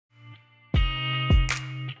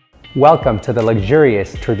Welcome to the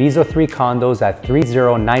luxurious Treviso 3 condos at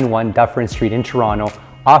 3091 Dufferin Street in Toronto,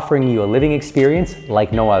 offering you a living experience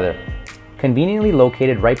like no other. Conveniently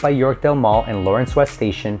located right by Yorkdale Mall and Lawrence West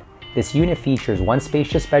Station, this unit features one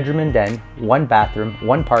spacious bedroom and den, one bathroom,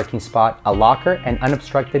 one parking spot, a locker, and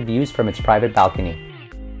unobstructed views from its private balcony.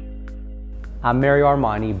 I'm Mario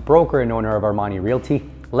Armani, broker and owner of Armani Realty.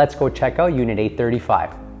 Let's go check out Unit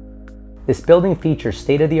 835. This building features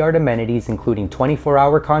state-of-the-art amenities including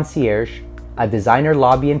 24-hour concierge, a designer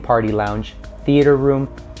lobby and party lounge, theater room,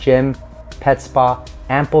 gym, pet spa,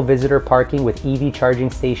 ample visitor parking with EV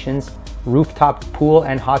charging stations, rooftop pool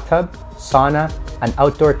and hot tub, sauna, an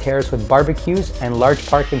outdoor terrace with BBQ'S, and large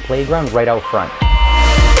park and playground right out front.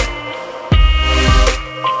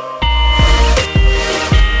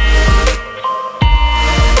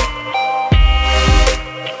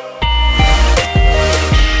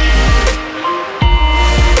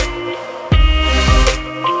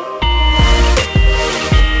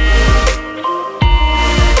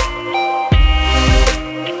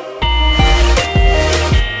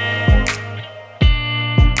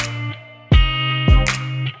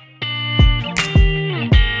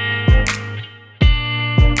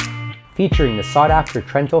 Featuring the sought-after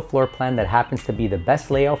Trento floor plan that happens to be the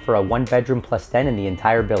best layout for a one-bedroom plus den in the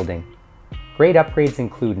entire building. Great upgrades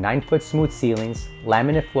include 9-foot smooth ceilings,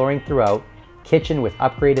 laminate flooring throughout, kitchen with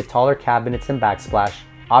upgraded taller cabinets and backsplash,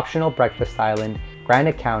 optional breakfast island,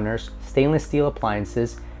 granite counters, stainless steel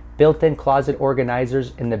appliances, built-in closet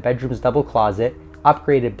organizers in the bedroom's double closet,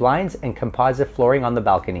 upgraded blinds, and composite flooring on the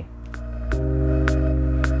balcony.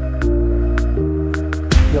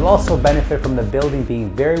 You'll also benefit from the building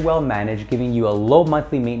being very well managed, giving you a low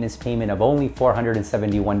monthly maintenance payment of only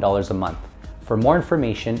 $471 a month. For more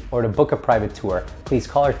information or to book a private tour, please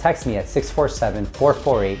call or text me at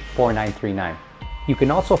 647-448-4939. You can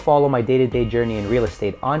also follow my day-to-day journey in real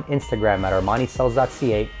estate on Instagram at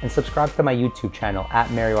armanisells.ca and subscribe to my YouTube channel at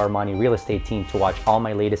Mario Armani Real Estate Team to watch all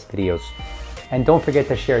my latest videos. And don't forget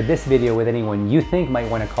to share this video with anyone you think might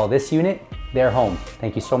want to call this unit their home.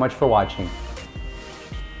 Thank you so much for watching.